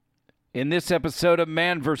In this episode of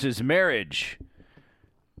Man vs. Marriage,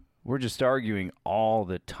 we're just arguing all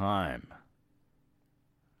the time.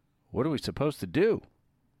 What are we supposed to do?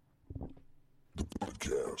 The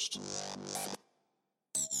podcast.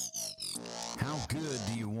 How good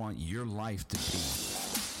do you want your life to be?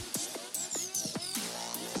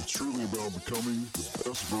 It's truly about becoming the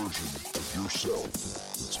best version of yourself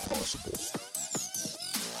that's possible.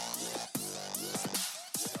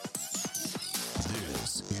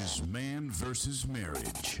 This is Man vs.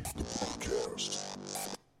 Marriage. The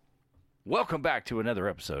podcast. Welcome back to another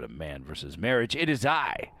episode of Man vs. Marriage. It is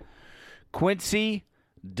I, Quincy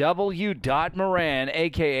W. Moran,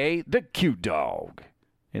 a.k.a. the Cute Dog,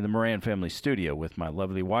 in the Moran family studio with my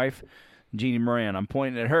lovely wife, Jeannie Moran. I'm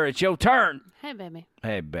pointing at her. It's your turn. Hey, baby.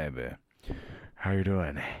 Hey, baby. How you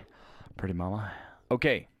doing? Pretty mama?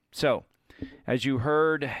 Okay, so, as you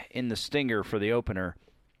heard in the stinger for the opener,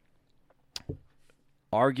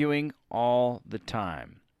 arguing all the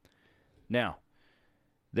time. Now,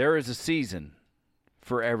 there is a season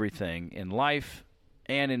for everything in life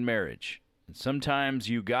and in marriage. And sometimes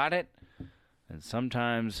you got it, and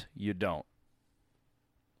sometimes you don't.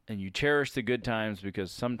 And you cherish the good times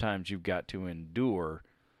because sometimes you've got to endure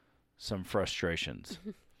some frustrations.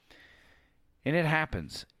 And it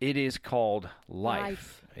happens. It is called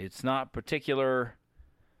life. It's not particular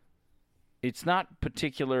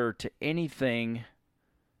to anything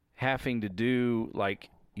having to do, like,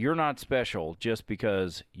 you're not special just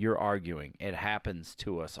because you're arguing. It happens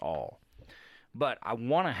to us all. But I really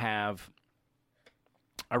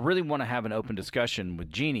want to have an open discussion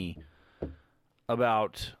with Jeannie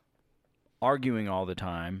about arguing all the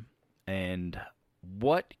time and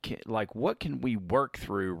what can we work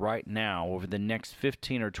through right now over the next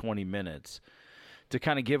 15 or 20 minutes to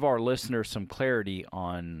kind of give our listeners some clarity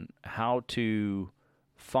on how to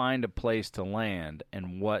find a place to land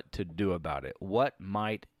and what to do about it. What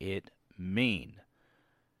might it mean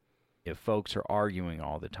if folks are arguing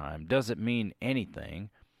all the time? Does it mean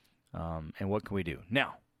anything? And what can we do?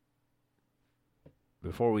 Now,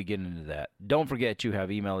 before we get into that, don't forget you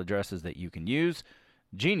have email addresses that you can use.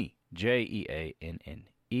 Jeannie, Jeanne,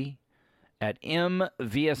 at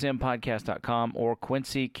mvsmpodcast.com or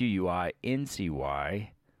Quincy, Quincy,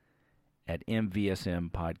 at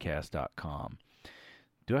mvsmpodcast.com.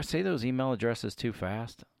 Do I say those email addresses too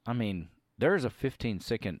fast? I mean, there's a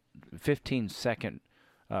 15-second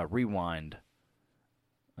rewind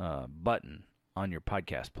button on your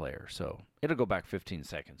podcast player, so it'll go back 15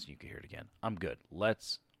 seconds and you can hear it again. I'm good.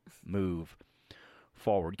 Let's move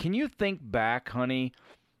forward. Can you think back, honey,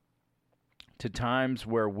 to times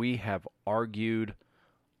where we have argued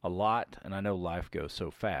a lot? And I know life goes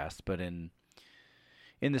so fast, but in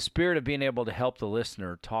the spirit of being able to help the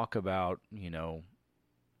listener talk about,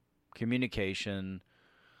 communication,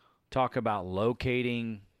 talk about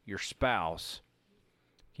locating your spouse,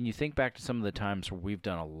 can you think back to some of the times where we've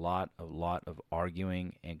done a lot of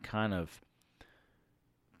arguing and kind of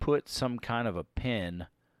put some kind of a pin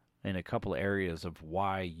in a couple of areas of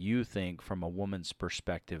why you think, from a woman's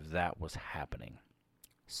perspective, that was happening?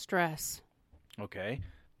 Stress. Okay,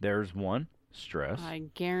 there's one. Stress. I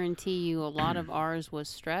guarantee you a lot of ours was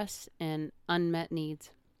stress and unmet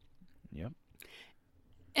needs. Yep.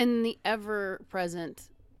 And the ever-present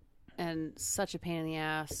and such a pain in the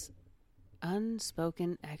ass,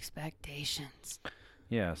 unspoken expectations.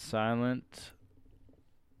 Yeah, silent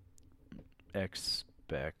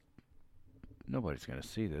expect. Nobody's going to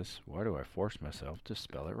see this. Why do I force myself to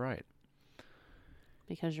spell it right?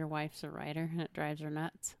 Because your wife's a writer and it drives her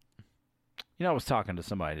nuts. I was talking to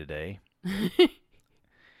somebody today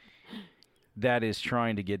that is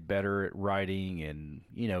trying to get better at writing and,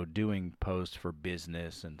 doing posts for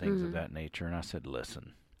business and things of that nature. And I said,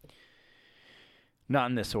 listen, not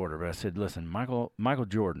in this order, but I said, listen, Michael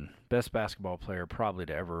Jordan, best basketball player probably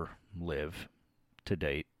to ever live to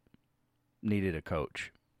date, needed a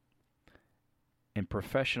coach. And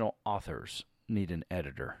professional authors need an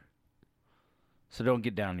editor. So don't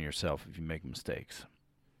get down on yourself if you make mistakes,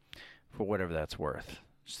 for whatever that's worth.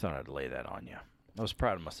 Just thought I'd lay that on you. I was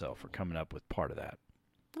proud of myself for coming up with part of that.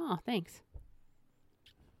 Oh, thanks.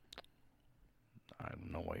 I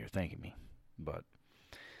don't know why you're thanking me, but...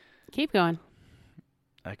 Keep going.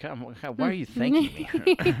 Why are you thanking me?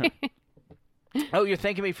 Oh, you're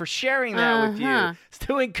thanking me for sharing that with you. It's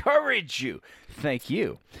to encourage you. Thank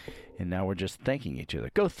you. And now we're just thanking each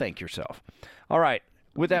other. Go thank yourself. All right.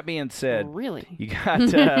 With that being said, really, you got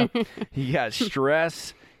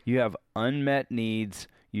stress, you have unmet needs,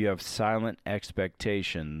 you have silent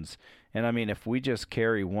expectations. And I mean, if we just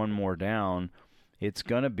carry one more down, it's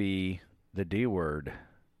going to be the D word.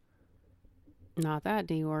 Not that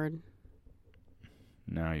D word.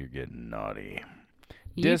 Now you're getting naughty.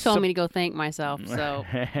 You told me to go thank myself, so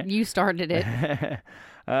you started it.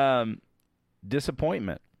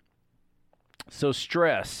 Disappointment. So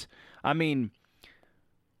stress. I mean,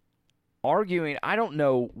 arguing, I don't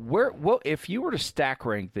know if you were to stack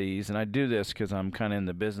rank these, and I do this because I'm kind of in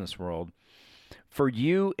the business world, for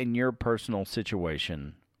you in your personal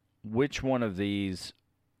situation, which one of these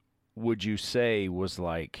would you say was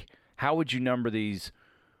like, how would you number these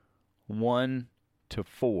 1 to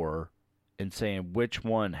 4 and saying which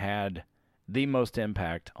one had the most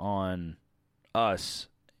impact on us,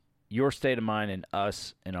 your state of mind, and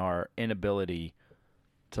us and our inability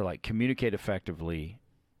to like communicate effectively?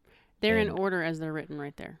 They're in order as they're written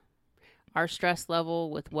right there. Our stress level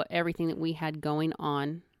with everything that we had going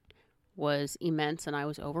on was immense, and I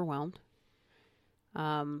was overwhelmed.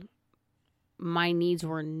 My needs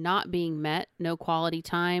were not being met. No quality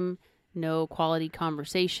time, no quality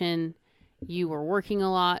conversation. You were working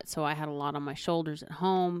a lot, so I had a lot on my shoulders at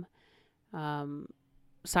home.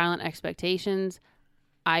 Silent expectations.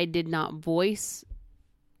 I did not voice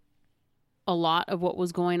a lot of what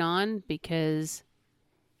was going on because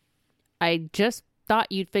I just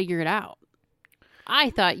thought you'd figure it out.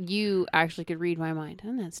 I thought you actually could read my mind.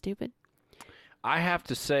 Isn't that stupid? I have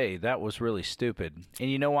to say that was really stupid. And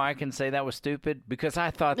you know why I can say that was stupid? Because I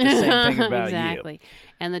thought the same thing about exactly.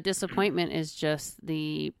 And the disappointment is just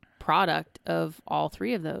the product of all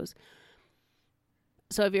three of those.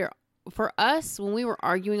 So for us, when we were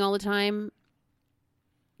arguing all the time,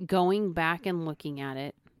 going back and looking at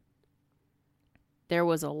it, there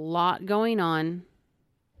was a lot going on,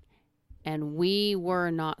 and we were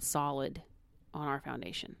not solid on our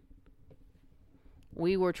foundation.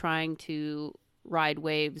 We were trying to ride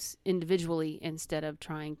waves individually instead of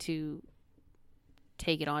trying to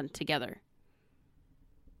take it on together.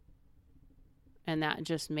 And that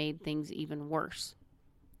just made things even worse.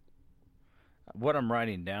 What I'm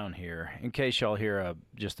writing down here, in case y'all hear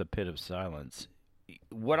just a pit of silence,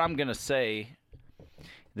 what I'm going to say,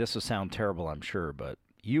 this will sound terrible, I'm sure, but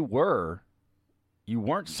you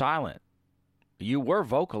weren't silent. You were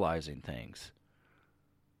vocalizing things.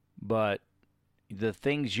 But the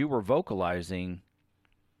things you were vocalizing,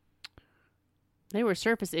 they were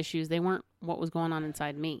surface issues. They weren't what was going on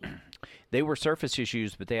inside me. They were surface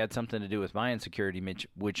issues, but they had something to do with my insecurity,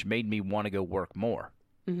 which made me want to go work more.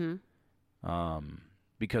 Mm-hmm.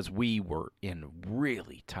 Because we were in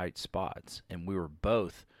really tight spots, and we were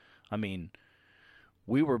both,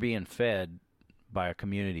 we were being fed by a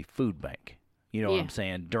community food bank. You know what I'm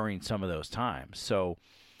saying? During some of those times. So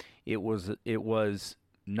it was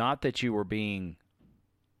not that you were being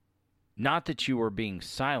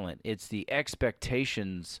silent. It's the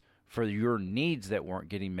expectations for your needs that weren't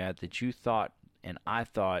getting met that you thought, and I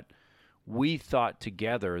thought, we thought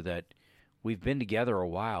together that we've been together a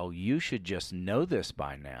while. You should just know this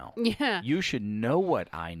by now. Yeah. You should know what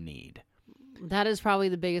I need. That is probably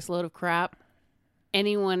the biggest load of crap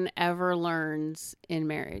anyone ever learns in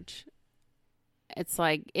marriage. It's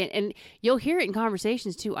like, and you'll hear it in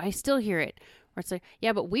conversations too. I still hear it where it's like,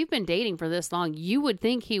 yeah, but we've been dating for this long. You would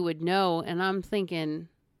think he would know. And I'm thinking,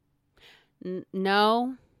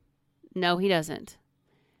 no, he doesn't.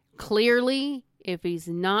 Clearly, if he's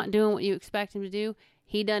not doing what you expect him to do,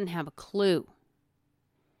 he doesn't have a clue.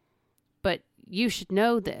 But you should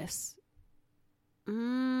know this.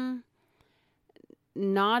 Not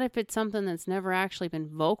if it's something that's never actually been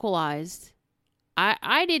vocalized.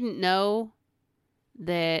 I didn't know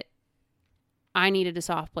that I needed a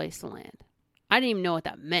soft place to land. I didn't even know what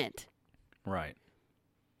that meant. Right.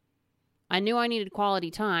 I knew I needed quality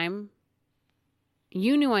time.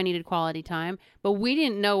 You knew I needed quality time, but we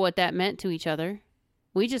didn't know what that meant to each other.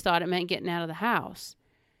 We just thought it meant getting out of the house.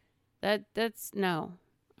 That's no.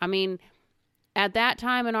 I mean, at that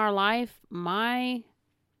time in our life,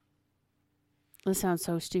 this sounds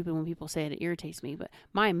so stupid when people say it, it irritates me, but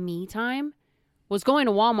my me time was going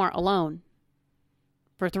to Walmart alone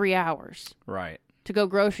for 3 hours. Right. To go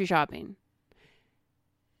grocery shopping.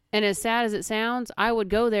 And as sad as it sounds, I would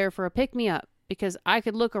go there for a pick-me-up because I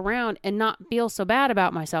could look around and not feel so bad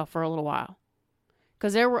about myself for a little while.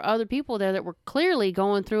 Because there were other people there that were clearly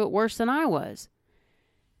going through it worse than I was.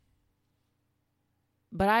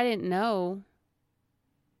 But I didn't know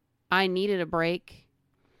I needed a break.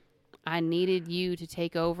 I needed you to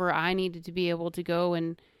take over. I needed to be able to go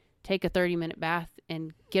and take a 30-minute bath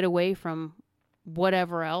and get away from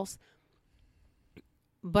whatever else.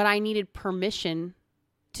 But I needed permission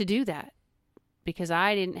to do that because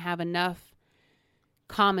I didn't have enough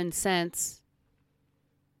common sense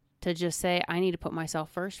to just say, I need to put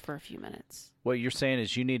myself first for a few minutes. What you're saying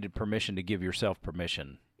is you needed permission to give yourself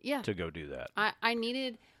permission. Yeah. to go do that. I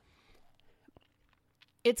needed.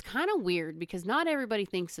 It's kind of weird because not everybody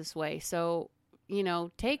thinks this way. So,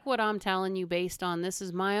 take what I'm telling you based on this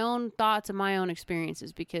is my own thoughts and my own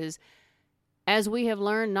experiences, because as we have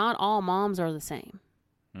learned, not all moms are the same.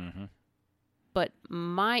 Mm-hmm. But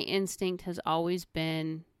my instinct has always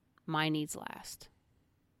been my needs last.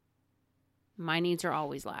 My needs are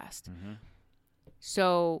always last. Mm-hmm.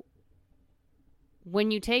 So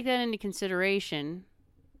when you take that into consideration,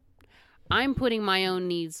 I'm putting my own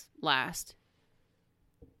needs last.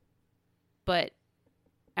 But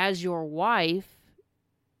as your wife,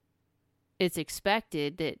 it's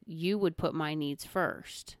expected that you would put my needs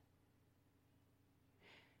first.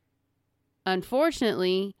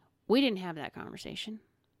 Unfortunately, we didn't have that conversation.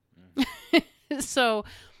 So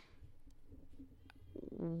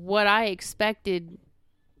what I expected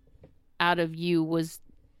out of you was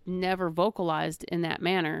never vocalized in that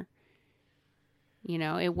manner.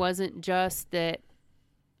 It wasn't just that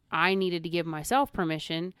I needed to give myself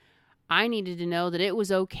permission. I needed to know that it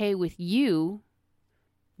was okay with you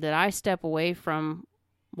that I step away from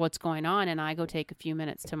what's going on and I go take a few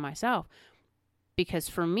minutes to myself. Because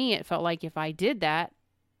for me, it felt like if I did that,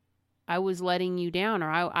 I was letting you down, or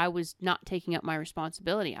I was not taking up my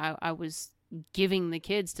responsibility. I was giving the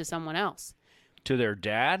kids to someone else. To their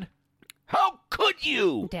dad? How could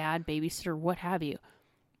you? Dad, babysitter, what have you.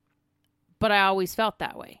 But I always felt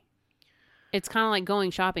that way. It's kind of like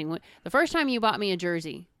going shopping. The first time you bought me a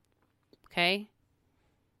jersey, okay?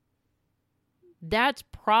 That's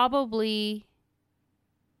probably,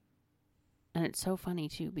 and it's so funny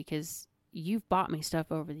too, because you've bought me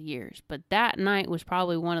stuff over the years, but that night was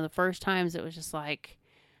probably one of the first times it was just like,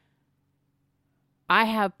 I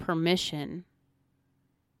have permission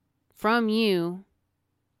from you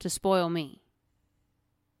to spoil me.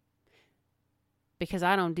 Because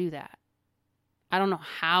I don't do that. I don't know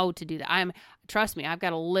how to do that. Trust me, I've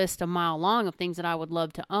got a list a mile long of things that I would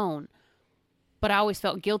love to own. But I always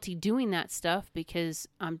felt guilty doing that stuff because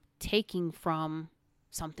I'm taking from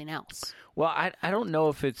something else. Well, I don't know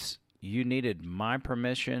if it's you needed my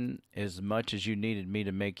permission as much as you needed me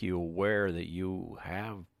to make you aware that you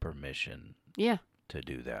have permission to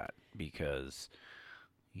do that, because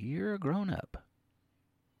you're a grown-up.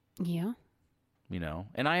 Yeah.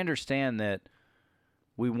 And I understand that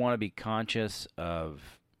we want to be conscious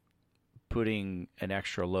of putting an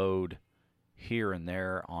extra load here and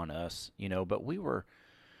there on us, but we were,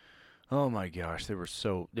 oh my gosh, there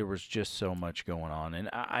was just so much going on. And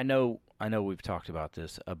I know we've talked about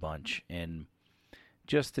this a bunch, and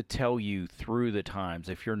just to tell you through the times,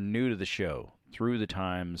 if you're new to the show, through the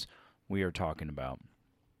times we are talking about,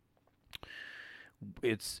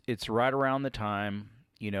 it's right around the time,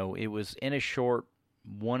 it was in a short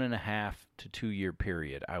 1.5 to 2 year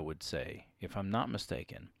period, I would say, if I'm not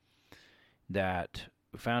mistaken, that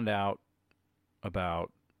we found out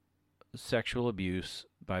about sexual abuse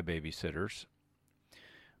by babysitters.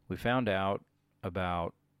 We found out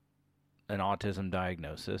about an autism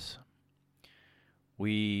diagnosis.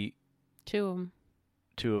 Two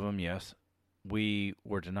of them, yes. We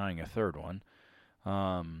were denying a third one.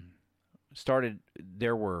 There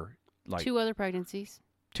were like 2 other pregnancies.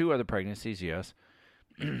 2 other pregnancies, yes.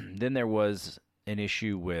 Then there was an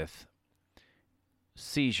issue with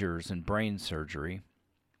seizures and brain surgery.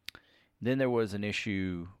 Then there was an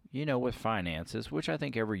issue, with finances, which I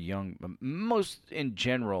think most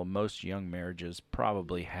young marriages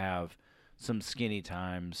probably have some skinny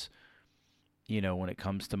times, when it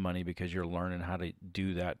comes to money, because you're learning how to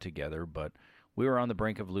do that together. But we were on the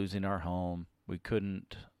brink of losing our home. We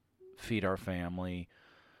couldn't feed our family.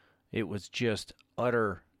 It was just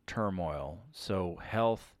utter turmoil. So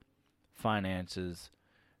health, finances,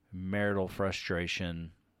 marital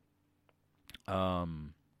frustration,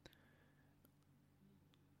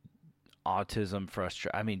 autism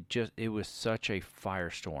frustration. I mean, it was such a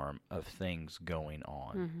firestorm of things going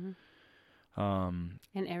on. Mm-hmm. And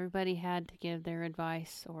everybody had to give their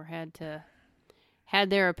advice or had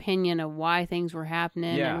their opinion of why things were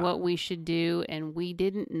happening and what we should do, and we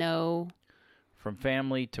didn't know. From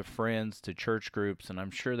family to friends to church groups, and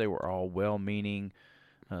I'm sure they were all well-meaning.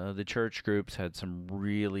 The church groups had some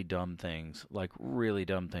really dumb things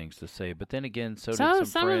to say. But then again, so did some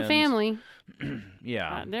friends. Some of the family.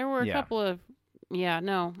 Yeah. There were a couple of, no.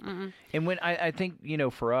 Mm-mm. And when I think,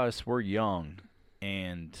 for us, we're young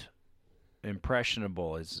and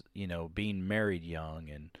impressionable as, being married young,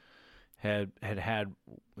 and had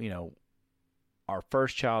our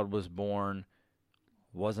first child was born,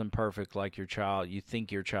 wasn't perfect like your child.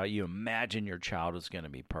 You imagine your child is going to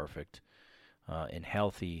be perfect and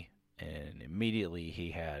healthy and immediately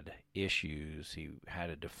he had issues. He had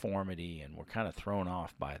a deformity, and we're kind of thrown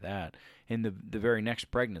off by that. And the very next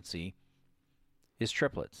pregnancy is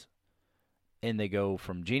triplets, and they go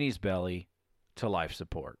from Jeannie's belly to life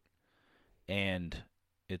support, and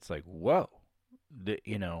it's like, whoa,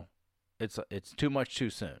 it's too much too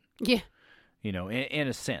soon. Yeah. In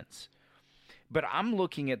a sense. But I'm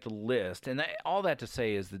looking at the list, and all that to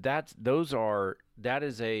say is that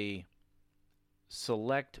is a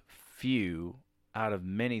select few out of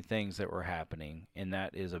many things that were happening, and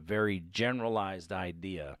that is a very generalized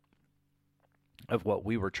idea of what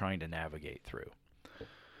we were trying to navigate through.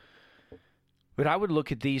 But I would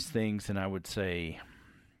look at these things and I would say,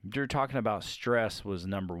 you're talking about stress was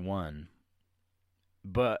number one.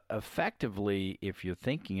 But effectively, if you're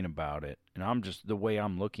thinking about it, and the way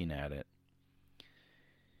I'm looking at it,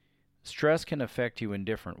 stress can affect you in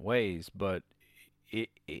different ways, but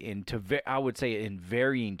I would say in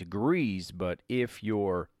varying degrees. But if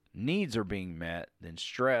your needs are being met, then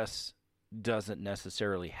stress doesn't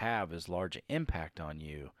necessarily have as large an impact on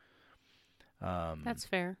you. That's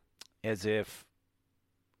fair. As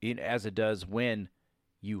it does when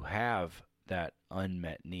you have that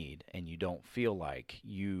unmet need and you don't feel like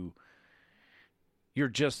you're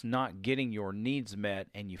just not getting your needs met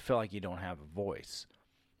and you feel like you don't have a voice.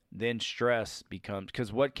 Then stress becomes,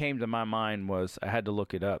 because what came to my mind was, I had to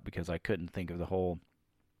look it up because I couldn't think of the whole,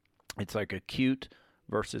 it's like acute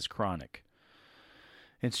versus chronic.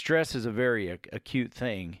 And stress is a very acute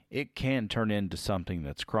thing. It can turn into something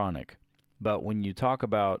that's chronic. But when you talk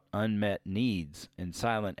about unmet needs and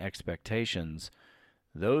silent expectations,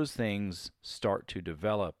 those things start to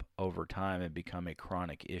develop over time and become a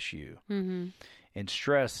chronic issue. Mm-hmm. And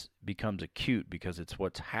stress becomes acute because it's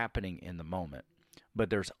what's happening in the moment. But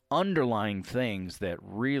there's underlying things that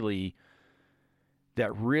really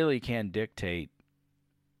can dictate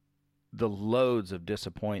the loads of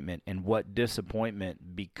disappointment and what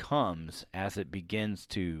disappointment becomes as it begins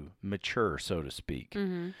to mature, so to speak.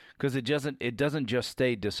 Because it doesn't just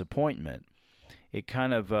stay disappointment. It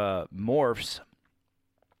kind of morphs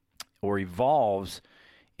or evolves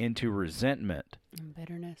into resentment. And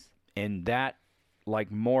bitterness. And that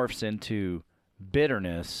morphs into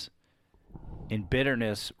bitterness. And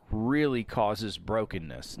bitterness really causes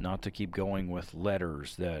brokenness. Not to keep going with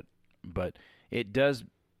letters, but it does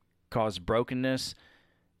cause brokenness,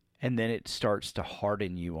 and then it starts to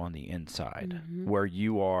harden you on the inside, where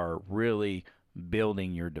you are really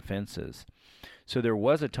building your defenses. So there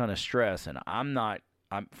was a ton of stress, and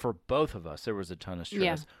for both of us, there was a ton of stress.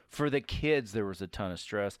 Yeah. For the kids, there was a ton of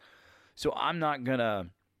stress. So I'm not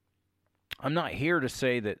here to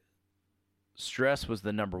say that stress was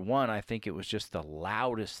the number one. I think it was just the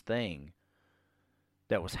loudest thing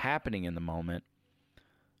that was happening in the moment.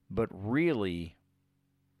 But really,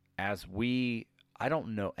 I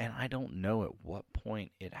don't know at what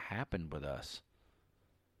point it happened with us.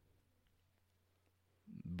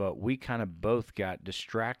 But we kind of both got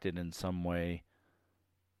distracted in some way,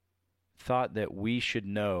 thought that we should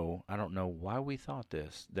know, I don't know why we thought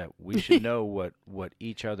this, that we should know what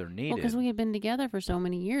each other needed. Well, because we had been together for so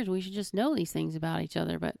many years, we should just know these things about each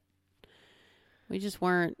other, but we just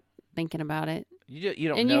weren't thinking about it. You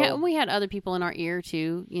don't know. And we had other people in our ear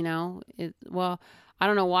too, I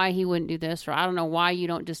don't know why he wouldn't do this, or I don't know why you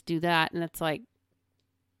don't just do that. And it's like,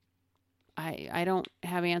 I don't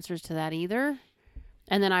have answers to that either.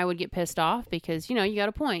 And then I would get pissed off because, you got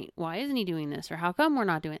a point. Why isn't he doing this? Or how come we're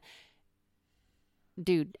not doing it?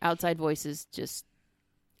 Dude, outside voices, just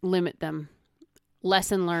limit them.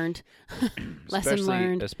 Lesson learned. Lesson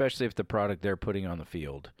learned. Especially if the product they're putting on the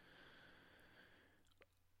field,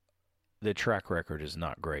 the track record is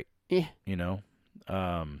not great. Yeah.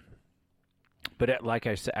 But like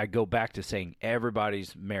I said, I go back to saying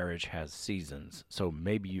everybody's marriage has seasons. So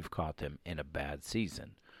maybe you've caught them in a bad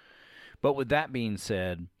season. But with that being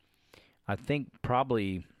said, I think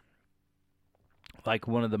probably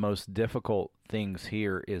one of the most difficult things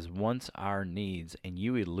here is once our needs, and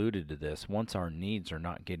you alluded to this, once our needs are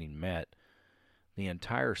not getting met, the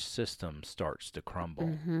entire system starts to crumble.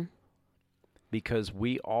 Mm-hmm. Because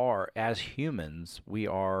we are, as humans, we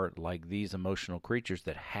are like these emotional creatures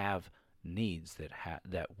that have needs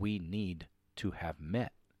that we need to have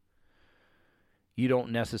met. You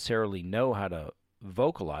don't necessarily know how to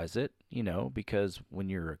vocalize it, because when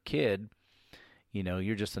you're a kid,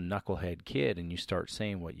 you're just a knucklehead kid and you start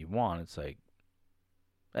saying what you want. It's like,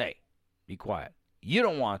 hey, be quiet. You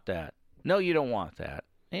don't want that. No, you don't want that.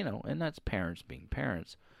 And that's parents being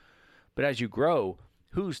parents. But as you grow,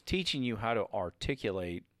 who's teaching you how to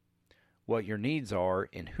articulate what your needs are,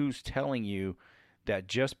 and who's telling you that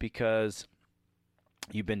just because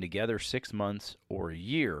you've been together 6 months or a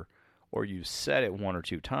year, or you've said it 1 or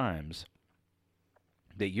 2 times,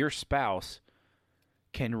 that your spouse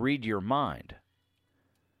can read your mind.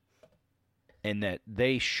 And that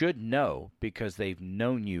they should know because they've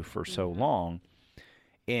known you for so long.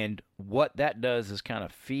 And what that does is kind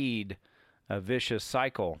of feed a vicious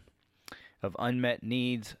cycle of unmet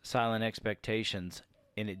needs, silent expectations,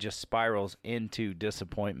 and it just spirals into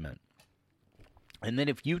disappointment. And then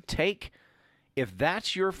if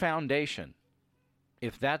that's your foundation,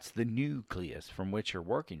 if that's the nucleus from which you're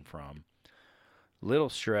working from, little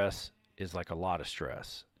stress is like a lot of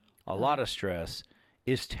stress. A lot of stress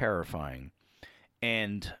is terrifying.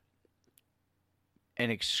 And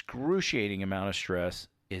an excruciating amount of stress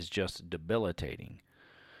is just debilitating.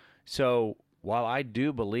 So while I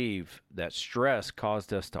do believe that stress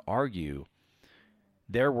caused us to argue,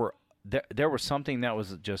 there was something that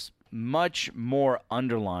was just much more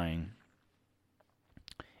underlying.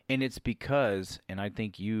 And it's because, and I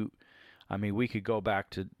think we could go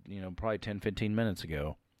back to, probably 10, 15 minutes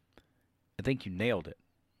ago. I think you nailed it.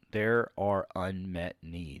 There are unmet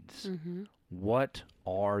needs. Mm-hmm. What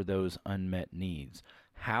are those unmet needs?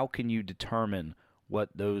 How can you determine what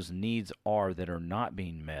those needs are that are not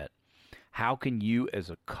being met? How can you as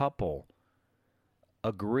a couple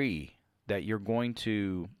agree that you're going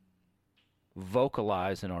to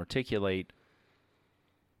vocalize and articulate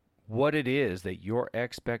what it is that your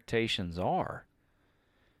expectations are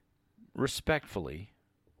respectfully,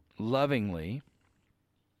 lovingly,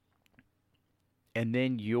 and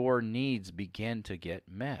then your needs begin to get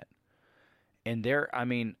met? And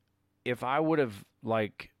if I would have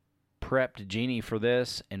prepped Jeannie for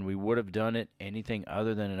this and we would have done it anything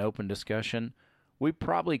other than an open discussion, we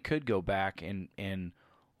probably could go back and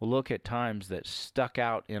look at times that stuck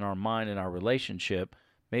out in our mind in our relationship.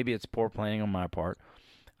 Maybe it's poor planning on my part,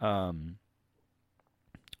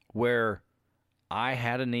 where I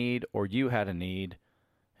had a need or you had a need,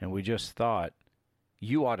 and we just thought,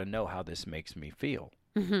 you ought to know how this makes me feel.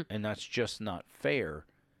 Mm-hmm. And that's just not fair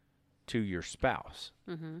to your spouse.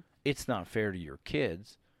 Mm-hmm. It's not fair to your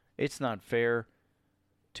kids. It's not fair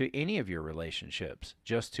to any of your relationships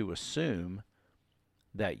just to assume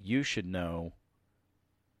that you should know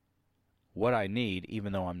what I need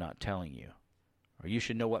even though I'm not telling you. Or you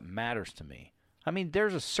should know what matters to me.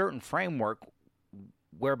 There's a certain framework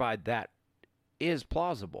whereby that is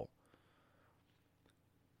plausible.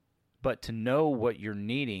 But to know what you're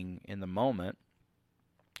needing in the moment,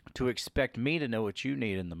 to expect me to know what you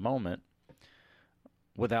need in the moment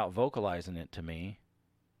without vocalizing it to me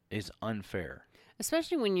is unfair.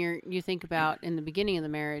 Especially when you think about in the beginning of the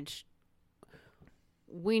marriage,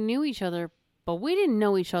 we knew each other, but we didn't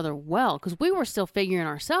know each other well because we were still figuring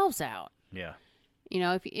ourselves out. Yeah.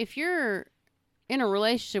 If you're in a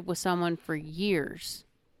relationship with someone for years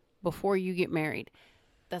before you get married,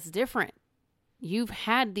 that's different. You've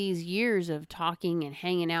had these years of talking and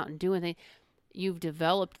hanging out and doing things. You've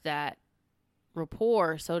developed that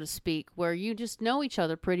rapport, so to speak, where you just know each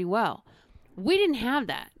other pretty well. We didn't have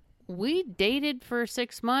that. We dated for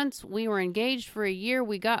 6 months. We were engaged for a year.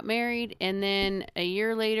 We got married. And then a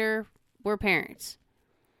year later, we're parents.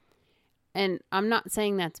 And I'm not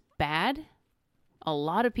saying that's bad. A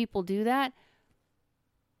lot of people do that.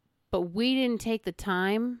 But we didn't take the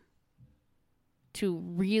time to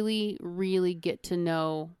really, really get to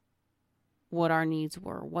know what our needs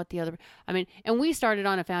were, what the other, and we started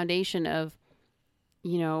on a foundation of,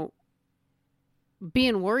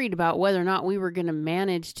 being worried about whether or not we were going to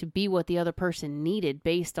manage to be what the other person needed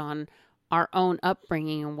based on our own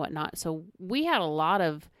upbringing and whatnot. So we had a lot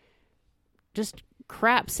of just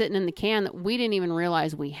crap sitting in the can that we didn't even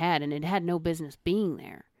realize we had, and it had no business being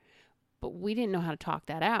there. But we didn't know how to talk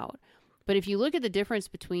that out. But if you look at the difference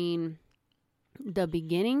between the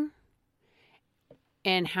beginning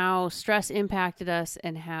and how stress impacted us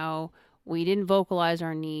and how we didn't vocalize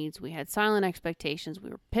our needs, we had silent expectations,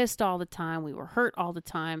 we were pissed all the time, we were hurt all the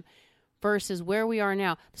time, versus where we are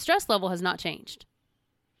now, the stress level has not changed.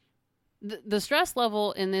 The stress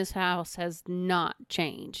level in this house has not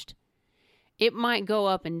changed. It might go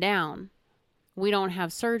up and down. We don't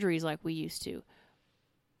have surgeries like we used to.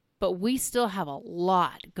 But we still have a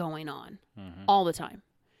lot going on all the time.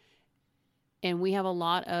 And we have a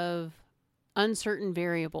lot of uncertain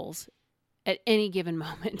variables at any given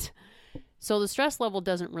moment. So the stress level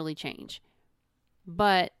doesn't really change.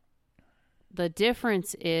 But the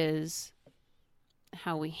difference is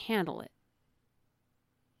how we handle it.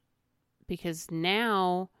 Because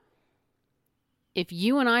now, if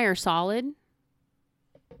you and I are solid,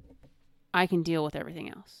 I can deal with everything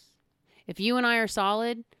else. If you and I are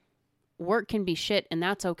solid, work can be shit, and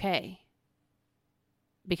that's okay.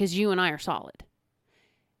 because you and I are solid.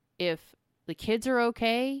 If the kids are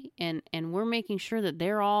okay and we're making sure that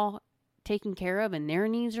they're all taken care of and their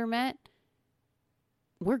needs are met,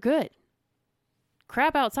 we're good.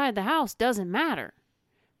 Crap outside the house doesn't matter.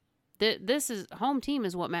 This is home team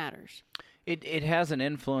is what matters. It has an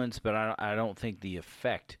influence, but I don't think the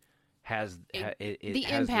effect has the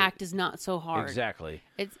impact is not so hard. Exactly.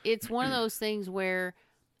 It's one of those things where,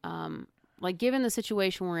 like, given the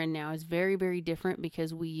situation we're in now is very, very different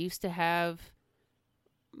because we used to have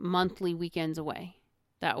monthly weekends away.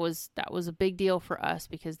 That was a big deal for us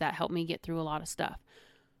because that helped me get through a lot of stuff.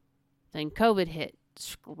 Then COVID hit,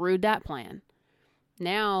 screwed that plan.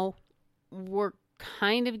 Now we're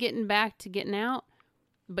kind of getting back to getting out,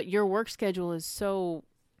 but your work schedule is so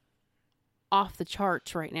off the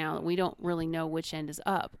charts right now that we don't really know which end is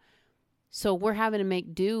up. So we're having to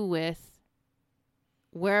make do with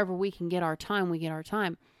wherever we can get our time, we get our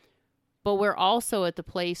time. But we're also at the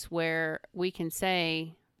place where we can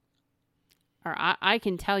say, or I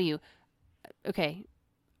can tell you, okay,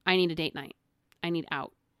 I need a date night. I need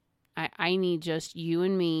out. I need just you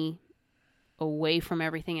and me away from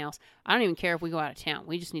everything else. I don't even care if we go out of town.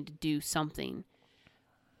 We just need to do something.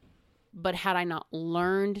 But had I not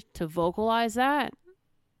learned to vocalize that,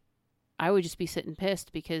 I would just be sitting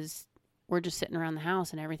pissed because we're just sitting around the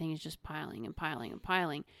house and everything is just piling and piling and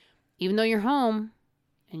piling. Even though you're home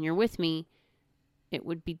and you're with me, it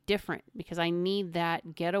would be different because I need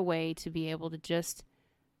that getaway to be able to just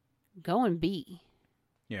go and be.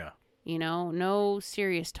 Yeah. You know, no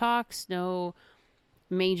serious talks, no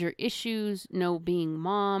major issues, no being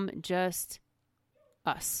mom, just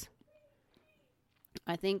us.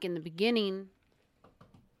 I think in the beginning,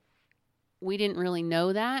 we didn't really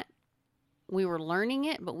know that. We were learning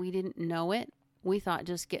it, but we didn't know it. We thought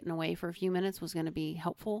just getting away for a few minutes was going to be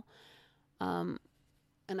helpful. And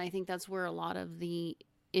I think that's where a lot of the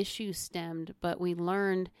issues stemmed. But we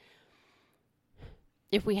learned,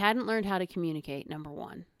 if we hadn't learned how to communicate, number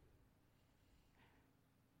one,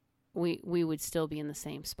 we would still be in the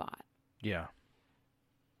same spot. Yeah.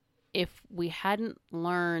 If we hadn't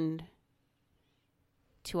learned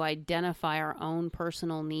to identify our own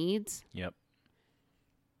personal needs, Yep.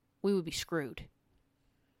 we would be screwed.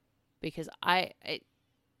 Because I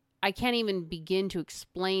can't even begin to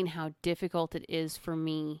explain how difficult it is for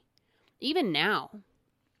me, even now,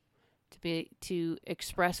 to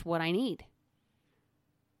express what I need.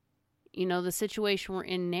 You know, the situation we're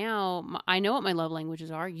in now, I know what my love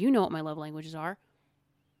languages are. You know what my love languages are.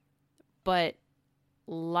 But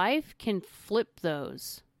life can flip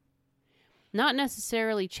those. Not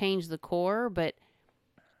necessarily change the core, but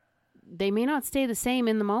they may not stay the same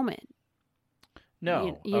in the moment.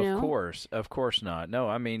 No, you know? Of course not. No,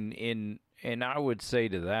 I mean, and I would say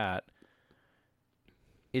to that,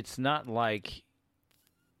 it's not like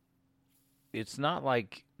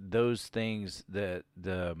those things that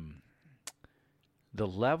the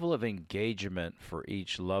level of engagement for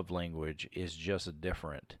each love language is just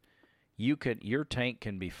different. Your tank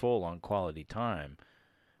can be full on quality time,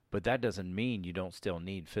 but that doesn't mean you don't still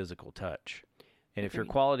need physical touch. And if your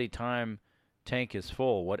quality time tank is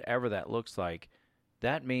full, whatever that looks like,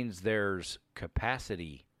 that means there's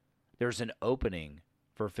capacity, there's an opening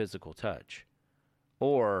for physical touch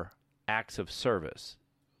or acts of service.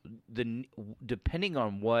 Depending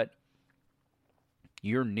on what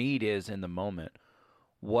your need is in the moment,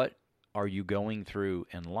 what are you going through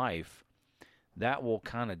in life, that will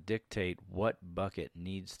kind of dictate what bucket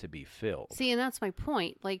needs to be filled. See, and that's my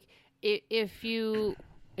point. Like, if you're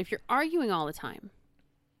arguing all the time,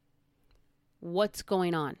 what's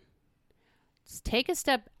going on? Just take a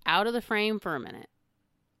step out of the frame for a minute.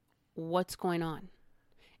 What's going on?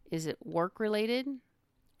 Is it work related?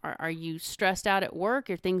 Are you stressed out at work?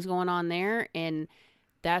 Are things going on there? And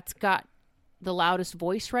that's got the loudest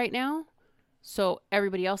voice right now. So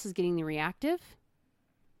everybody else is getting the reactive.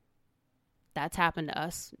 That's happened to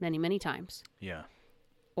us many, many times. Yeah.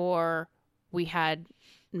 Or we had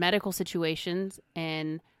medical situations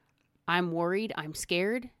and I'm worried, I'm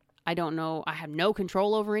scared, I don't know, I have no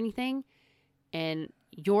control over anything, and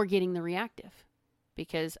you're getting the reactive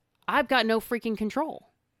because I've got no freaking control.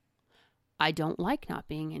 I don't like not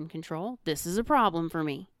being in control. This is a problem for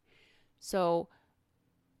me. So,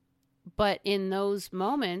 but in those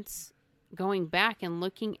moments, going back and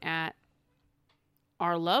looking at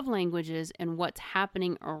our love languages and what's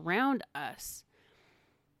happening around us.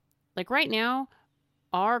 Like right now,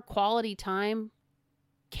 our quality time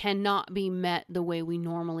cannot be met the way we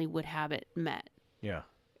normally would have it met. Yeah.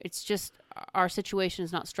 It's just our situation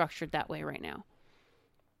is not structured that way right now.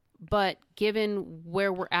 But given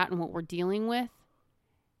where we're at and what we're dealing with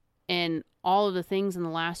and all of the things in the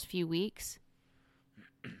last few weeks,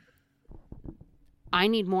 I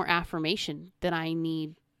need more affirmation than I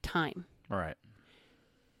need time. All right.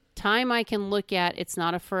 Time I can look at, it's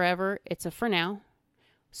not a forever, it's a for now.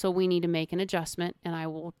 So we need to make an adjustment, and I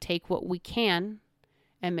will take what we can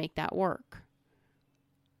and make that work.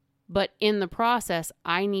 But in the process,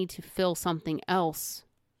 I need to fill something else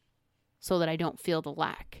so that I don't feel the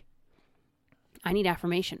lack. I need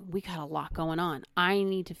affirmation. We got a lot going on. I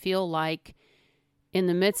need to feel like in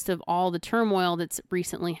the midst of all the turmoil that's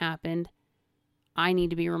recently happened, I need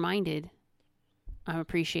to be reminded I'm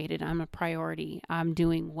appreciated. I'm a priority. I'm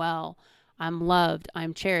doing well. I'm loved.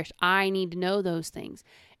 I'm cherished. I need to know those things.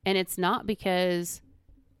 And it's not because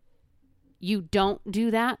you don't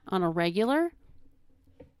do that on a regular.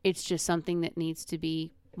 It's just something that needs to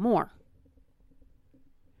be more.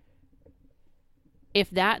 If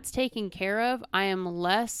that's taken care of, I am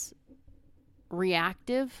less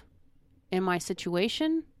reactive in my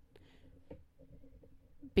situation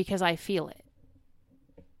because I feel it.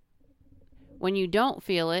 When you don't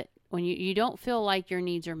feel it, when you don't feel like your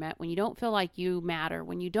needs are met, when you don't feel like you matter,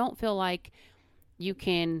 when you don't feel like you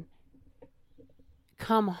can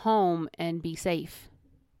come home and be safe,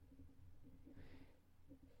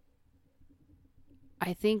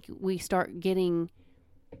 I think we start getting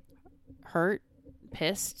hurt,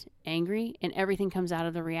 pissed, angry, and everything comes out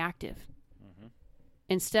of the reactive. Mm-hmm.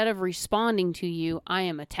 Instead of responding to you, I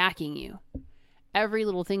am attacking you. Every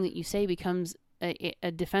little thing that you say becomes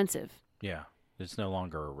a defensive. Yeah. It's no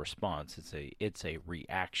longer a response. It's a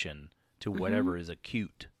reaction to whatever is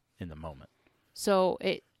acute in the moment. So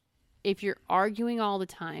if you're arguing all the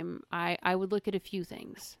time, I would look at a few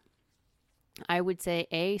things. I would say,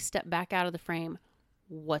 A, step back out of the frame.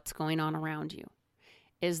 What's going on around you?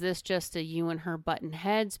 Is this just a you and her button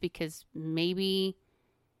heads because maybe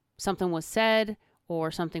something was said or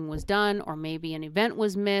something was done or maybe an event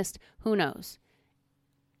was missed? Who knows?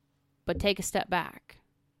 But take a step back.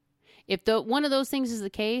 If one of those things is the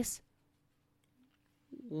case,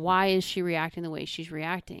 why is she reacting the way she's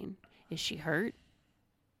reacting? Is she hurt?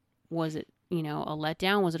 Was it, a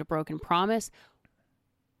letdown? Was it a broken promise?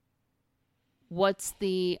 What's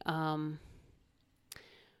the,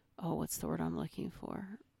 what's the word I'm looking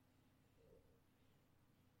for?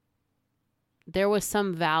 There was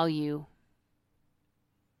some value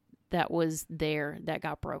that was there that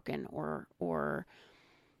got broken or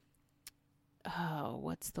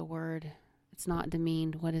what's the word? It's not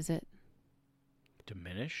demeaned. What is it?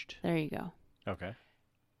 Diminished? There you go. Okay.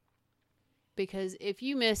 Because if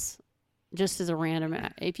you miss, just as a random,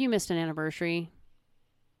 if you missed an anniversary,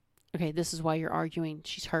 okay, this is why you're arguing.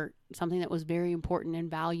 She's hurt. Something that was very important and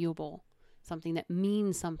valuable, something that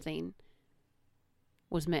means something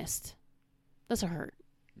was missed. That's a hurt.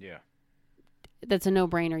 Yeah. That's a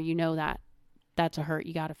no-brainer. You know that. That's a hurt.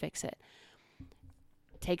 You got to fix it.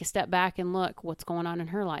 Take a step back and look what's going on in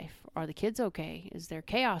her life. Are the kids okay? Is there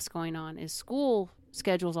chaos going on? Is school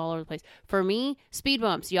schedules all over the place? For me, speed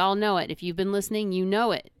bumps. Y'all know it. If you've been listening, you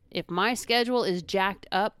know it. If my schedule is jacked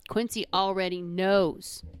up, Quincy already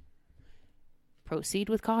knows. Proceed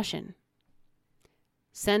with caution.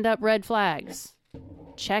 Send up red flags.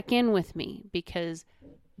 Check in with me because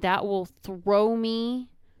that will throw me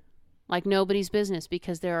like nobody's business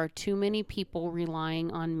because there are too many people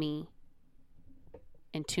relying on me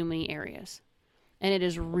in too many areas. And it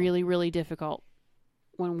is really, really difficult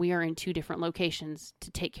when we are in two different locations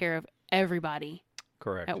to take care of everybody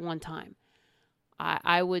Correct. At one time.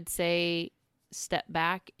 I would say step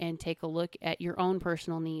back and take a look at your own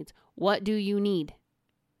personal needs. What do you need?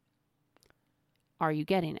 Are you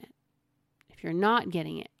getting it? If you're not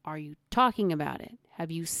getting it, are you talking about it?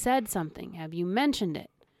 Have you said something? Have you mentioned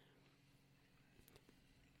it?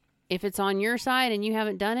 If it's on your side and you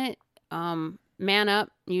haven't done it, man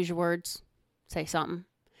up, use your words, say something.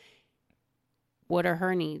 What are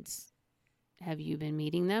her needs? Have you been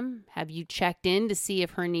meeting them? Have you checked in to see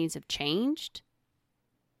if her needs have changed?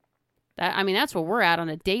 That's where we're at on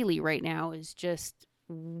a daily right now is just,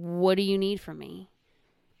 what do you need from me?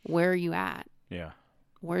 Where are you at? Yeah.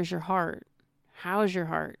 Where's your heart? How's your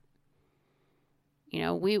heart?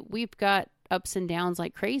 We've got ups and downs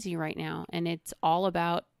like crazy right now, and it's all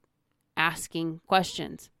about asking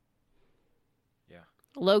questions. Yeah.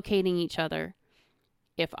 Locating each other.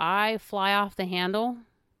 If I fly off the handle,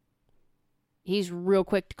 he's real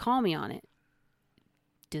quick to call me on it.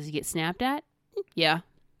 Does he get snapped at? Yeah.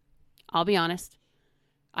 I'll be honest.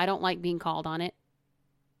 I don't like being called on it.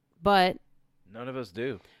 But none of us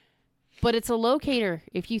do. But it's a locator.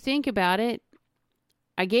 If you think about it,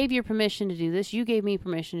 I gave you permission to do this. You gave me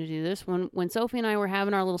permission to do this. When Sophie and I were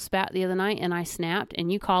having our little spat the other night and I snapped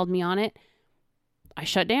and you called me on it, I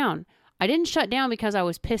shut down. I didn't shut down because I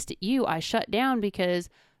was pissed at you. I shut down because,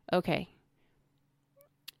 okay,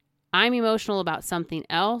 I'm emotional about something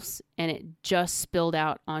else and it just spilled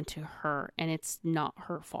out onto her and it's not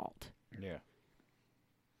her fault. Yeah.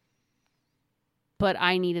 But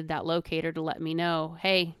I needed that locator to let me know,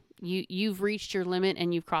 hey, you've reached your limit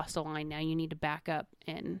and you've crossed a line. Now you need to back up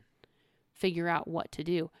and figure out what to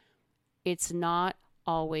do. It's not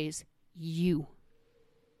always you.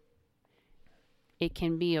 It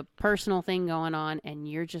can be a personal thing going on and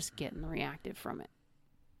you're just getting the reactive from it.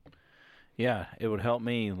 Yeah, it would help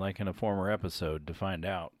me, like in a former episode, to find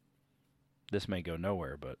out. This may go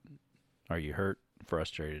nowhere, but are you hurt,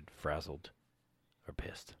 frustrated, frazzled, or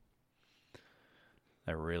pissed?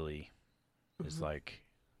 That really is like,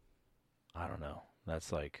 I don't know.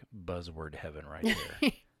 That's like buzzword heaven right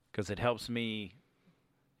there. Because it helps me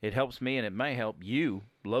and it may help you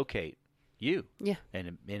locate you. Yeah.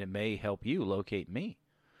 And it may help you locate me.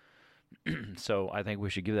 So I think we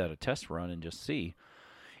should give that a test run and just see.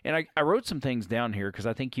 And I wrote some things down here because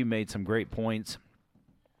I think you made some great points.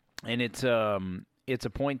 And it's a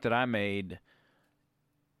point that I made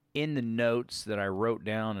in the notes that I wrote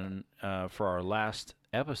down for our last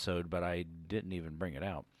episode, but I didn't even bring it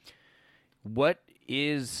out. What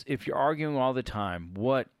is, if you're arguing all the time,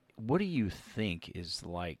 what do you think is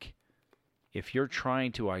like, if you're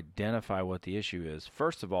trying to identify what the issue is?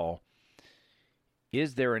 First of all,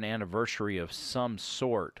 is there an anniversary of some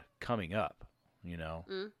sort coming up? You know?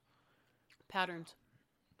 Patterns.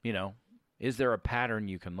 You know, is there a pattern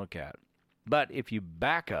you can look at? But if you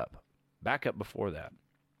back up before that.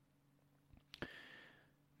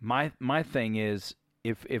 My thing is,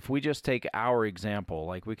 if we just take our example,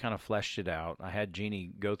 like we kind of fleshed it out. I had Jeannie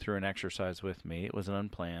go through an exercise with me. It was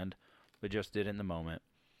unplanned. We just did it in the moment.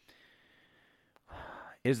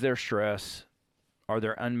 Is there stress? Are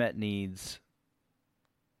there unmet needs?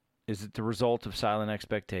 Is it the result of silent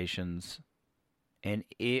expectations? And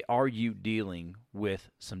are you dealing with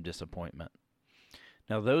some disappointment?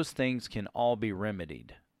 Now, those things can all be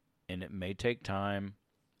remedied, and it may take time.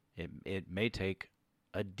 It may take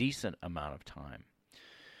a decent amount of time.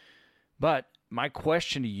 But my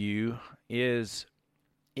question to you is,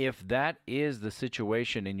 if that is the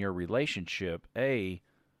situation in your relationship, A,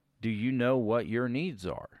 do you know what your needs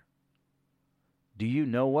are? Do you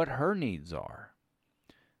know what her needs are?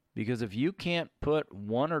 Because if you can't put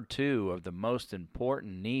one or two of the most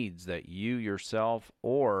important needs that you yourself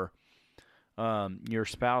or your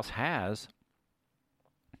spouse has,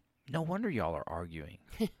 no wonder y'all are arguing.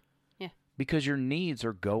 Yeah. Because your needs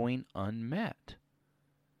are going unmet.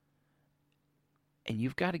 And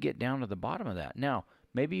you've got to get down to the bottom of that. Now,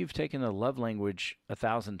 maybe you've taken the love language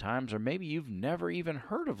 1,000 times, or maybe you've never even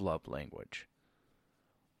heard of love language.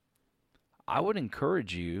 I would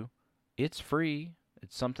encourage you, it's free.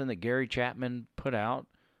 It's something that Gary Chapman put out.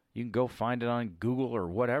 You can go find it on Google or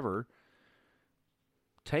whatever.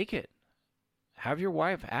 Take it. Ask your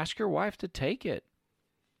wife to take it.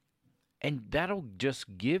 And that'll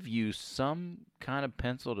just give you some kind of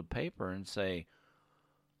pencil to paper and say,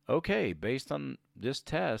 okay, based on this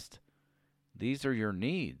test, these are your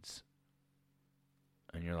needs.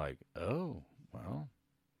 And you're like, oh, well,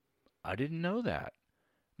 I didn't know that.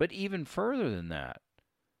 But even further than that,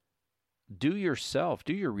 do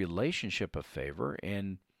your relationship a favor,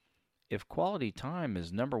 and if quality time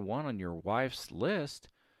is number one on your wife's list,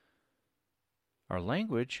 or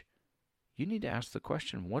language, you need to ask the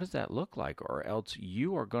question, what does that look like? Or else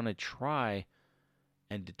you are going to try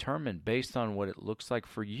and determine based on what it looks like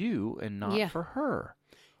for you and not for her.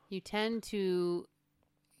 You tend to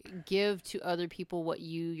give to other people what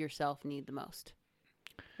you yourself need the most.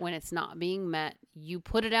 When it's not being met, you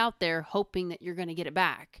put it out there hoping that you're going to get it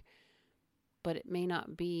back. But it may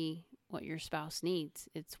not be what your spouse needs.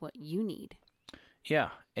 It's what you need. Yeah,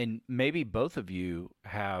 and maybe both of you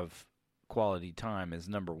have quality time as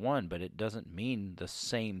number one, but it doesn't mean the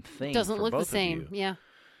same thing. It doesn't for look both the same. of you. Yeah.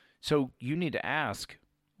 So you need to ask,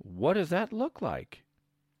 what does that look like?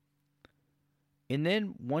 And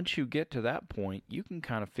then once you get to that point, you can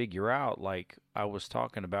kind of figure out, like I was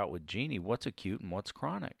talking about with Jeannie, what's acute and what's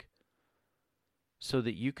chronic. So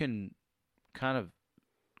that you can kind of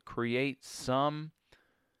create some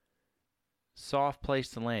soft place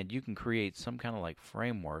to land. You can create some kind of like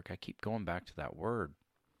framework. I keep going back to that word.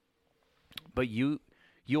 But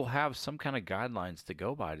you'll have some kind of guidelines to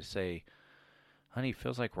go by to say, honey, it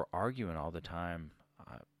feels like we're arguing all the time.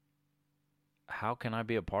 How can I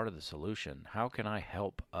be a part of the solution? How can I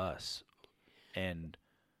help us? And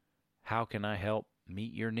how can I help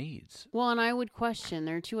meet your needs. Well, and I would question,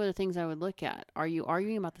 there are two other things I would look at. Are you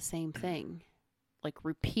arguing about the same thing, like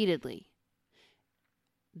repeatedly?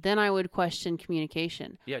 Then I would question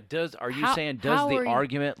communication. Yeah, are you saying how the are you-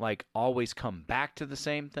 argument like always come back to the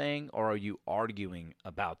same thing, or are you arguing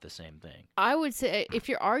about the same thing? I would say if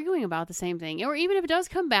you're arguing about the same thing, or even if it does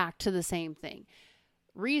come back to the same thing,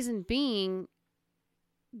 reason being,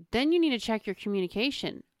 then you need to check your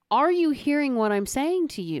communication. Are you hearing what I'm saying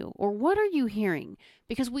to you? Or what are you hearing?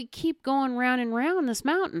 Because we keep going round and round this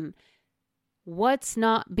mountain. What's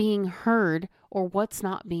not being heard or what's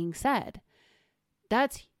not being said?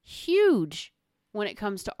 That's huge when it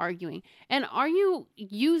comes to arguing. And are you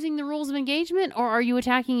using the rules of engagement or are you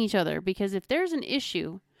attacking each other? Because if there's an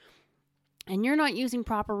issue and you're not using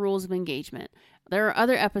proper rules of engagement, there are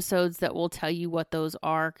other episodes that will tell you what those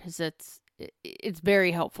are because it's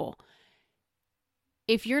very helpful.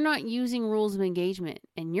 If you're not using rules of engagement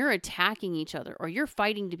and you're attacking each other or you're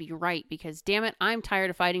fighting to be right because, damn it, I'm tired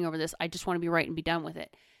of fighting over this, I just want to be right and be done with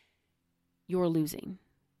it, you're losing.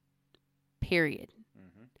 Period.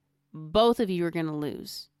 Both of you are going to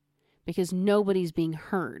lose because nobody's being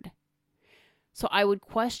heard. So I would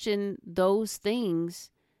question those things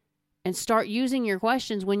and start using your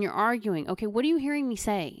questions when you're arguing. Okay, what are you hearing me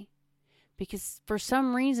say? Because for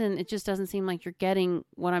some reason, it just doesn't seem like you're getting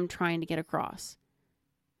what I'm trying to get across.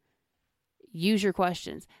 Use your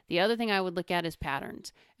questions. The other thing I would look at is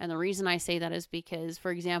patterns. And the reason I say that is because,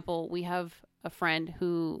 for example, we have a friend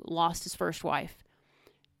who lost his first wife.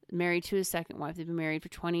 Married to his second wife. They've been married for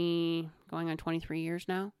going on 23 years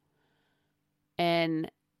now.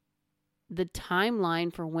 And the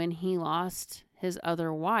timeline for when he lost his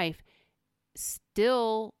other wife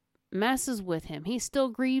still messes with him. He still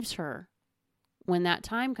grieves her when that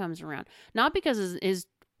time comes around. Not because his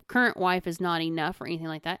current wife is not enough or anything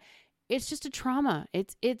like that. It's just a trauma.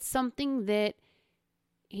 It's something that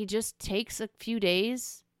he just takes a few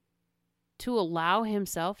days to allow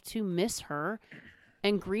himself to miss her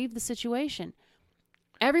and grieve the situation.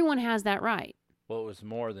 Everyone has that right. Well, it was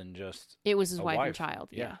more than just it was his wife and child.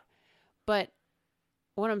 Yeah. But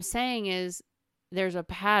what I'm saying is there's a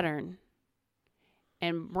pattern.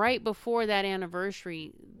 And right before that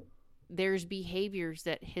anniversary, there's behaviors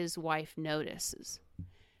that his wife notices.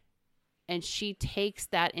 And she takes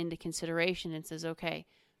that into consideration and says, okay,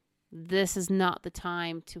 this is not the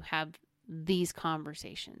time to have these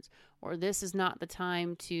conversations. Or this is not the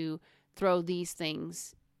time to throw these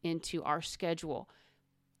things into our schedule.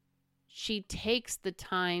 She takes the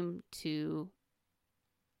time to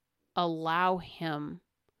allow him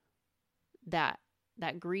that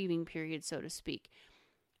grieving period, so to speak.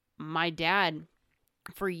 My dad,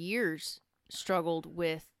 for years, struggled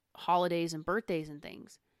with holidays and birthdays and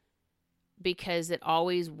things because it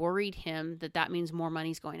always worried him that means more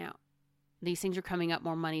money's going out. These things are coming up,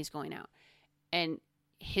 more money's going out. And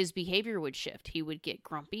his behavior would shift. He would get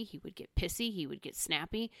grumpy. He would get pissy. He would get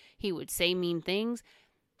snappy. He would say mean things.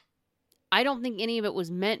 I don't think any of it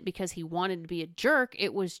was meant because he wanted to be a jerk.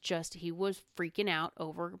 It was just he was freaking out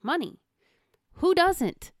over money. Who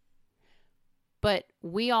doesn't? But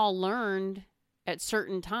we all learned at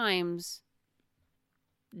certain times,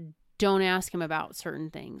 don't ask him about certain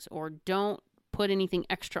things or don't put anything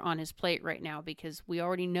extra on his plate right now because we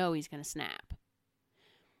already know he's going to snap.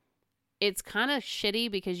 It's kind of shitty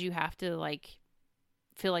because you have to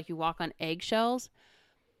feel like you walk on eggshells.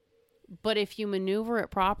 But if you maneuver it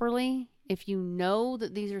properly, if you know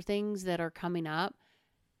that these are things that are coming up,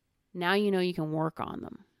 now you know you can work on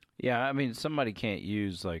them. Yeah, I mean, somebody can't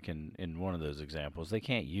use in one of those examples. They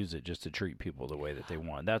can't use it just to treat people the way that they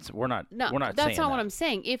want. We're not saying that. That's not what I'm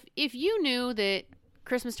saying. If you knew that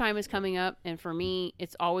Christmas time is coming up, and for me,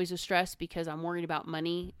 it's always a stress because I'm worried about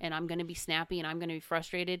money and I'm going to be snappy and I'm going to be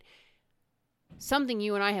frustrated. Something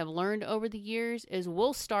you and I have learned over the years is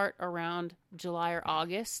we'll start around July or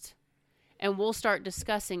August and we'll start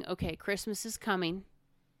discussing, okay, Christmas is coming.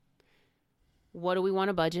 What do we want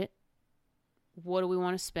to budget? What do we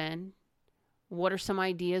want to spend? What are some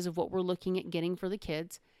ideas of what we're looking at getting for the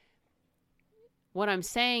kids? What I'm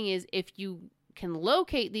saying is if you can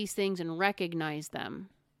locate these things and recognize them,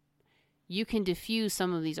 you can diffuse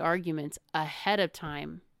some of these arguments ahead of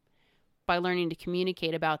time by learning to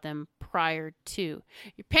communicate about them prior to.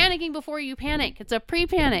 You're panicking before you panic. It's a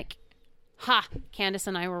pre-panic. Ha! Candace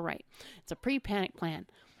and I were right. It's a pre-panic plan.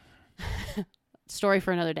 Story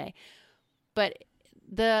for another day. But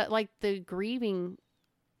the grieving,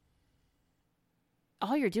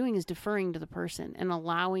 all you're doing is deferring to the person and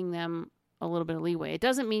allowing them a little bit of leeway. It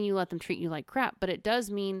doesn't mean you let them treat you like crap, but it does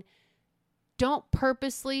mean don't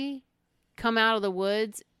purposely come out of the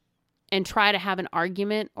woods and try to have an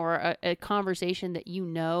argument or a conversation that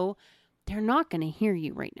they're not going to hear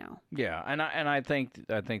you right now. Yeah, and I think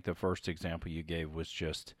the first example you gave was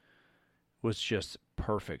just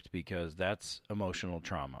perfect, because that's emotional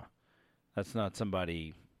trauma. That's not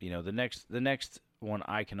somebody, the next one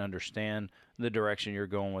I can understand the direction you're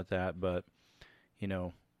going with that, but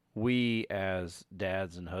we as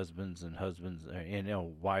dads and husbands,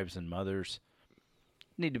 wives and mothers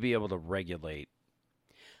need to be able to regulate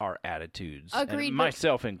our attitudes. Agreed, and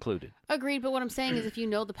myself included. Agreed, but what I'm saying is if you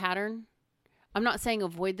know the pattern, I'm not saying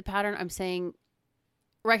avoid the pattern, I'm saying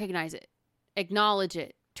recognize it, acknowledge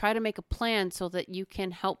it, try to make a plan so that you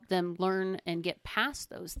can help them learn and get past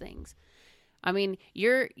those things. I mean,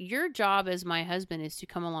 your job as my husband is to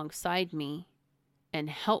come alongside me and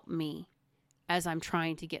help me as I'm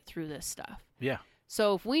trying to get through this stuff. Yeah.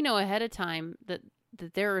 So if we know ahead of time that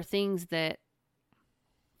there are things that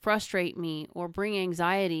frustrate me or bring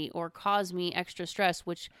anxiety or cause me extra stress,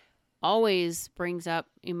 which always brings up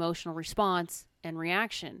emotional response and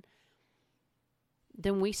reaction,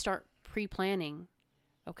 then we start pre-planning.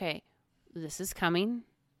 Okay, this is coming.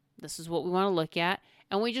 This is what we want to look at.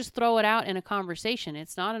 And we just throw it out in a conversation.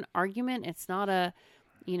 It's not an argument. It's not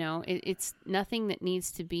it's nothing that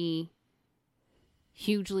needs to be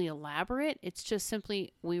hugely elaborate. It's just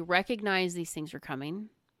simply we recognize these things are coming.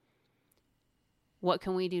 What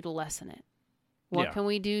can we do to lessen it? What can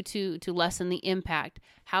we do to lessen the impact?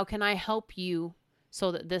 How can I help you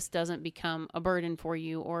so that this doesn't become a burden for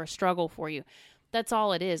you or a struggle for you? That's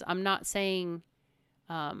all it is. I'm not saying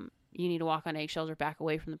you need to walk on eggshells or back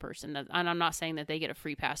away from the person. And I'm not saying that they get a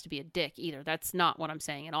free pass to be a dick either. That's not what I'm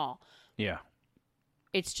saying at all. Yeah.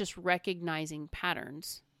 It's just recognizing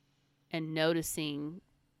patterns and noticing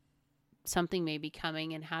something may be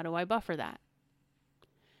coming and how do I buffer that?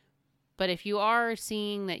 But if you are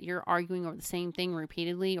seeing that you're arguing over the same thing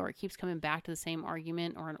repeatedly, or it keeps coming back to the same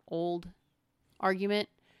argument or an old argument,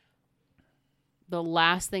 the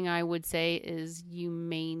last thing I would say is you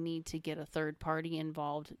may need to get a third party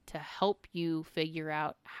involved to help you figure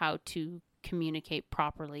out how to communicate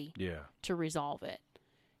properly to resolve it.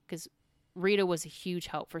 Because Rita was a huge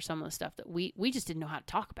help for some of the stuff that we just didn't know how to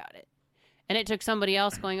talk about it. And it took somebody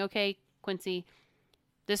else going, okay, Quincy,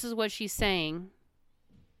 this is what she's saying.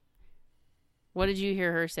 What did you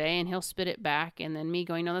hear her say? And he'll spit it back. And then me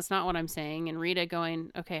going, no, that's not what I'm saying. And Rita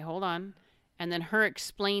going, okay, hold on. And then her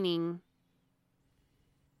explaining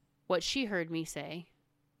what she heard me say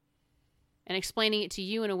and explaining it to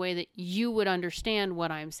you in a way that you would understand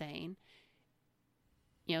what I'm saying.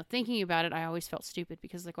 Thinking about it, I always felt stupid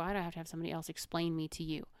because why do I have to have somebody else explain me to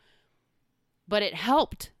you? But it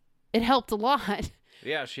helped. It helped a lot.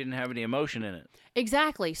 Yeah, she didn't have any emotion in it.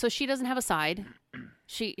 Exactly. So she doesn't have a side.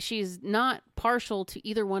 She's not partial to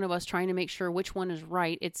either one of us trying to make sure which one is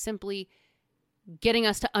right. It's simply getting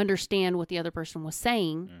us to understand what the other person was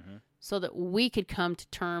saying so that we could come to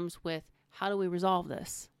terms with how do we resolve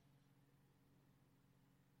this.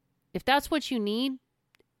 If that's what you need,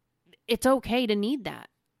 it's okay to need that.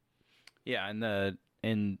 Yeah,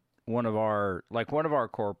 and one of our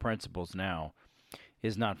core principles now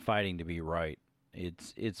is not fighting to be right.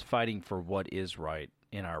 It's fighting for what is right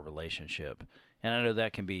in our relationship. And I know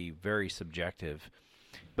that can be very subjective,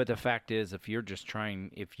 but the fact is, if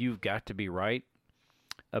you've got to be right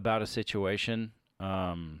about a situation,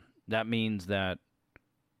 that means that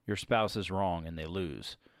your spouse is wrong and they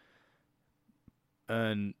lose.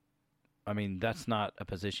 And I mean, that's not a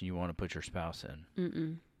position you want to put your spouse in.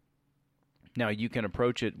 Mm-mm. Now, you can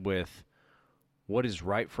approach it with what is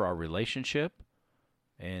right for our relationship,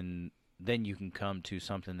 and then you can come to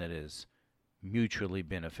something that is mutually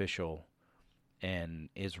beneficial and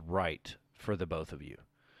is right for the both of you.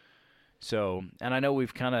 So, and I know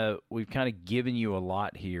we've kind of given you a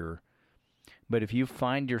lot here, but if you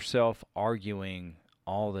find yourself arguing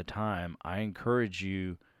all the time, I encourage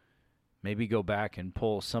you maybe go back and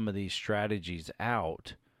pull some of these strategies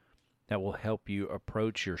out that will help you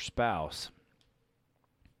approach your spouse.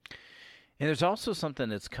 And there's also something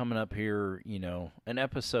that's coming up here, an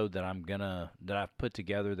episode that I've put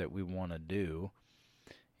together that we want to do.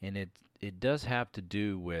 And it does have to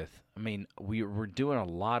do with, we're doing a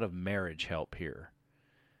lot of marriage help here.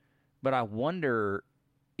 But I wonder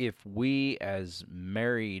if we as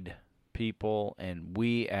married people and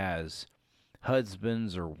we as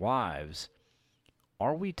husbands or wives,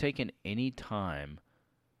 are we taking any time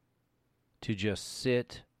to just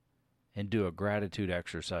sit and do a gratitude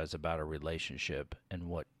exercise about a relationship and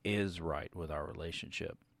what is right with our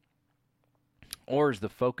relationship? Or is the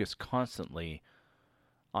focus constantly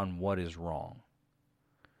on what is wrong?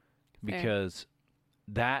 Because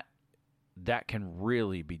that that can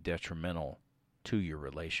really be detrimental to your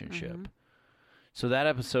relationship. So that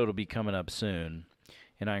episode will be coming up soon,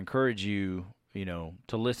 and I encourage you,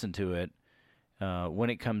 to listen to it when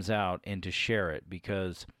it comes out and to share it,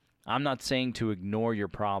 because I'm not saying to ignore your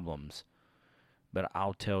problems, but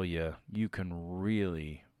I'll tell you, you can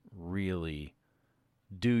really, really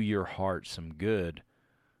do your heart some good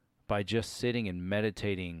by just sitting and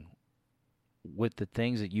meditating with the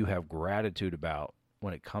things that you have gratitude about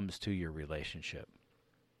when it comes to your relationship.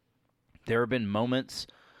 There have been moments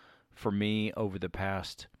for me over the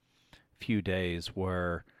past few days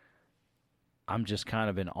where I'm just kind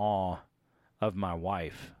of in awe of my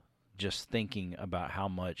wife, just thinking about how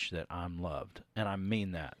much that I'm loved. And I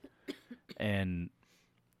mean that. And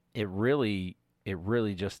it really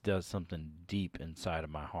just does something deep inside of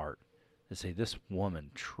my heart to say, this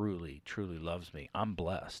woman truly, truly loves me. I'm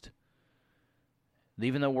blessed.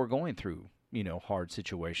 Even though we're going through, hard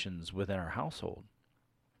situations within our household.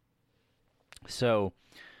 So,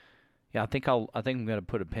 yeah, I think I'm going to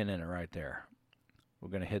put a pin in it right there. We're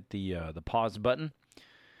going to hit the pause button.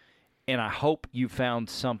 And I hope you found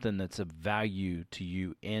something that's of value to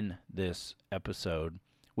you in this episode.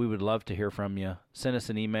 We would love to hear from you. Send us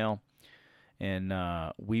an email, and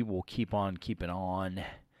we will keep on keeping on.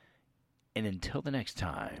 And until the next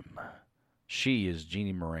time, she is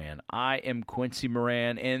Jeannie Moran. I am Quincy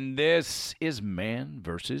Moran, and this is Man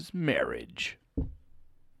vs. Marriage.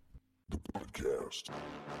 The podcast.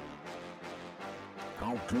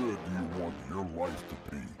 How good do you want your life to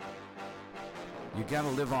be? You gotta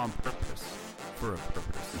live on purpose, for a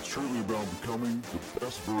purpose. It's truly about becoming the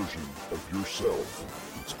best version of yourself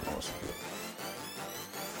that's possible.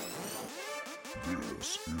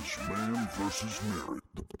 This is Man vs. Marriage,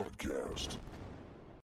 the podcast.